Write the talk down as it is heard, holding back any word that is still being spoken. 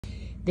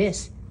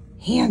This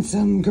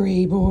handsome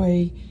gray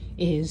boy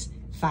is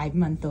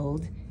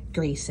 5-month-old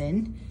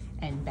Grayson,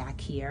 and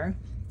back here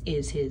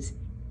is his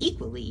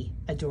equally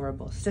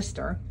adorable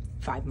sister,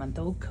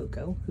 5-month-old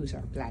Coco, who's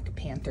our Black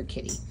Panther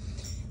kitty.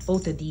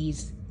 Both of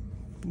these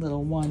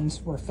little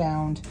ones were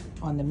found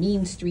on the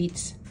mean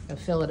streets of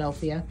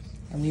Philadelphia,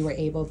 and we were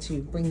able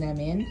to bring them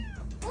in,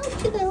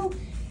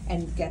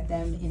 and get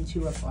them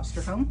into a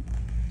foster home.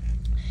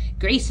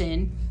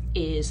 Grayson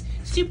is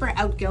super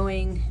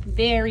outgoing,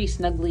 very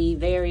snuggly,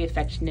 very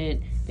affectionate,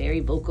 very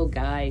vocal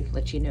guy,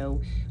 lets you know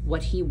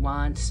what he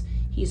wants.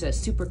 He's a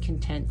super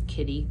content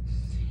kitty.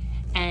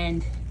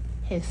 And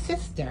his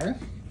sister,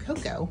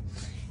 Coco,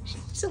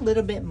 she's a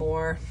little bit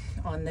more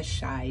on the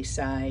shy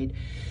side,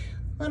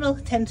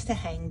 tends to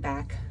hang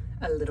back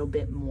a little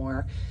bit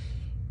more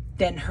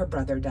than her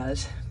brother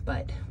does,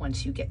 but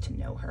once you get to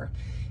know her,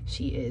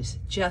 she is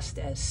just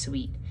as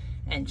sweet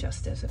and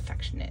just as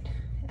affectionate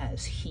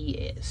as he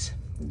is.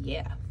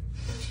 Yeah.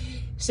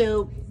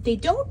 So they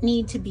don't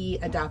need to be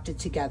adopted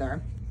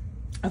together.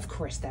 Of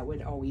course, that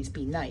would always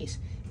be nice,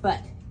 but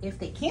if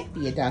they can't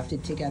be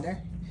adopted together,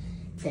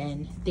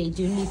 then they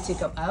do need to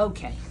go,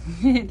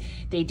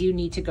 they do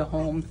need to go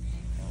home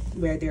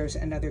where there's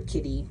another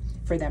kitty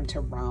for them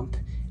to romp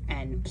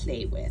and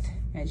play with.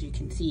 As you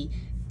can see,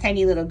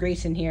 tiny little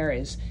Grayson here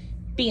is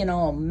being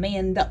all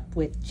manned up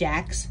with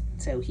Jax,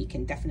 so he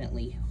can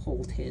definitely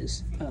hold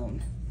his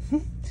own.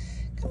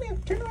 Come here,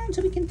 turn around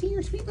so we can see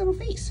your sweet little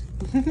face.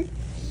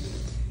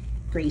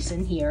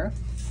 Grayson here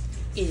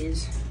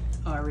is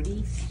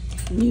already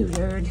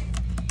neutered.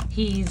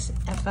 He's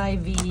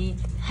FIV,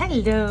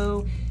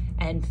 hello,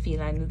 and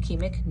feline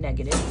leukemic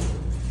negative.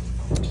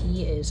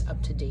 He is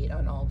up to date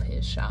on all of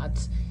his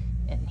shots,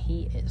 and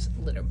he is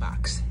litter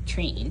box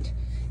trained.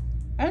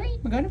 All right,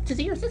 we're going up to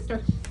see your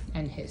sister.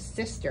 And his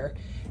sister,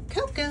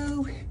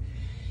 Coco,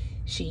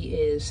 she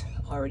is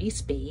already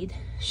spayed.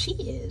 She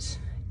is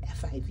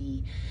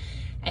FIV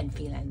and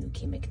feline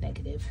leukemic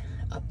negative,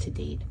 up to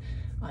date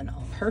on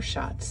all of her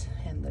shots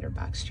and litter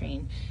box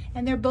trained.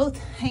 And they're both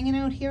hanging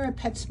out here at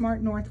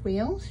PetSmart North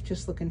Wales,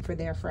 just looking for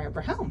their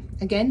forever home.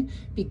 Again,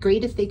 be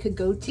great if they could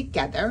go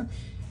together,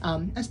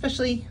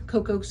 especially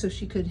Coco, so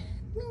she could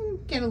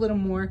get a little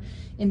more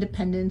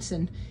independence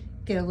and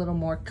get a little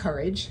more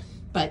courage.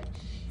 But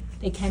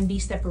they can be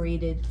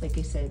separated, like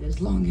I said,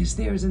 as long as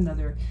there's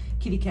another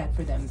kitty cat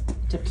for them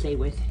to play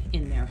with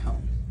in their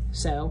home.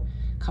 So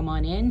come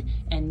on in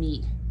and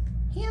meet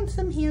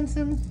handsome,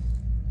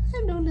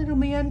 hello little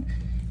man,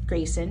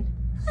 Grayson,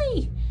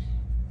 hi,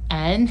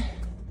 and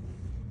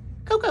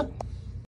Coco.